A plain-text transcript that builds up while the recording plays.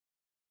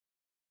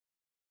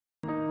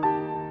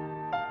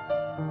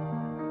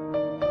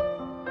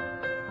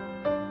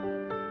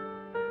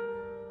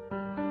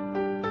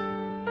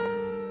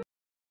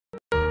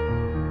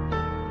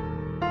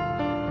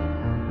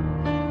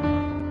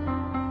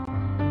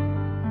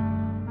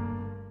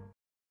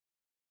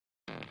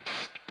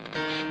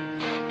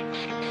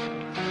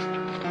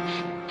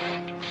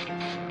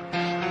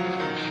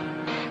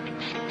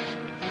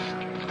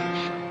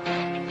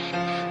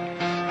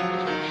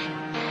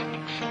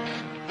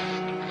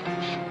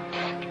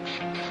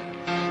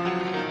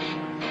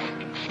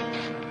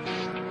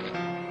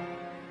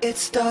It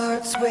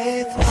starts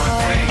with one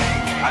thing,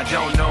 I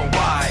don't know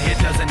why.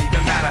 It doesn't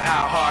even matter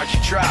how hard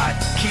you try.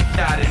 Keep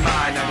that in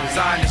mind. I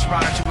designed this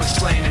rhyme to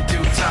explain in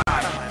due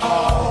time.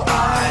 All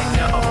I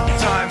know,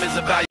 time is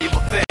a valuable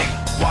thing.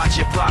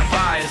 Watch it fly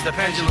by as the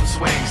pendulum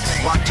swings.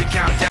 Watch it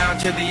count down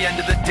to the end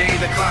of the day.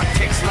 The clock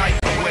takes life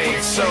away.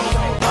 It's so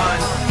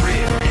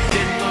unreal.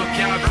 Didn't look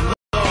out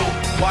below.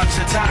 Watch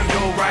the time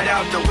go right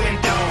out the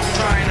window.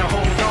 Trying to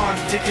hold on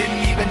to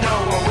didn't even know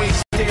I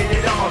wasted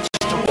it all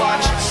just to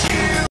watch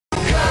you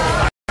go.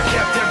 I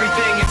kept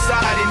everything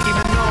inside, and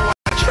even though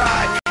I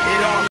tried,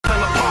 it all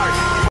fell apart.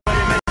 What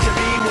it meant to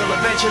be will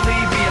eventually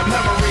be a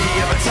memory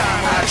of a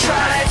time I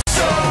tried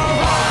so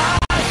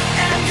hard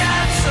and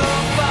got so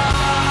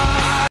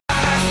far.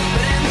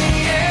 But in the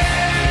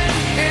end,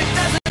 it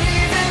doesn't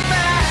even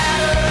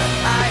matter.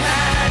 I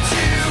had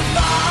to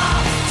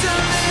fall to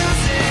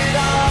lose it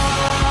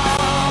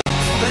all.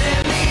 But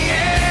in the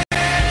end,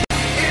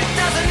 it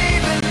doesn't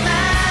even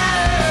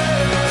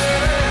matter.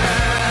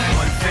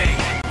 One thing,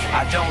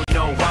 I don't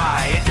know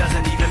why. It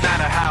doesn't even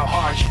matter how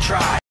hard you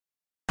try.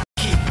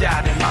 Keep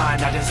that in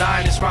mind. I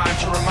designed this rhyme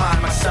to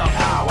remind myself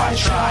how I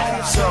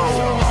tried so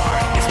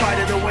hard. In spite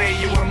of the way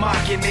you were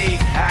mocking me,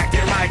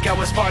 acting like I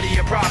was part of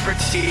your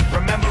property,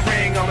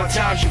 remembering all the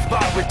times you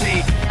fought with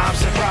me, I'm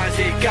surprised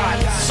it got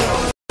so.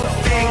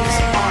 Things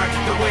aren't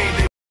the way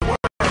they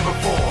were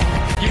before.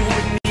 You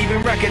wouldn't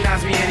even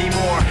recognize me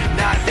anymore.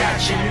 Not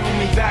that you knew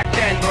me back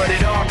then, but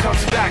it all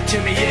comes back to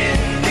me in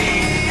the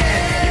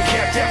end. You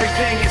kept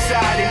everything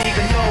inside, and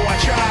even though I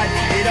tried,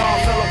 it all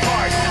fell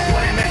apart.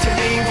 What it meant to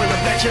me will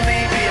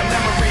eventually be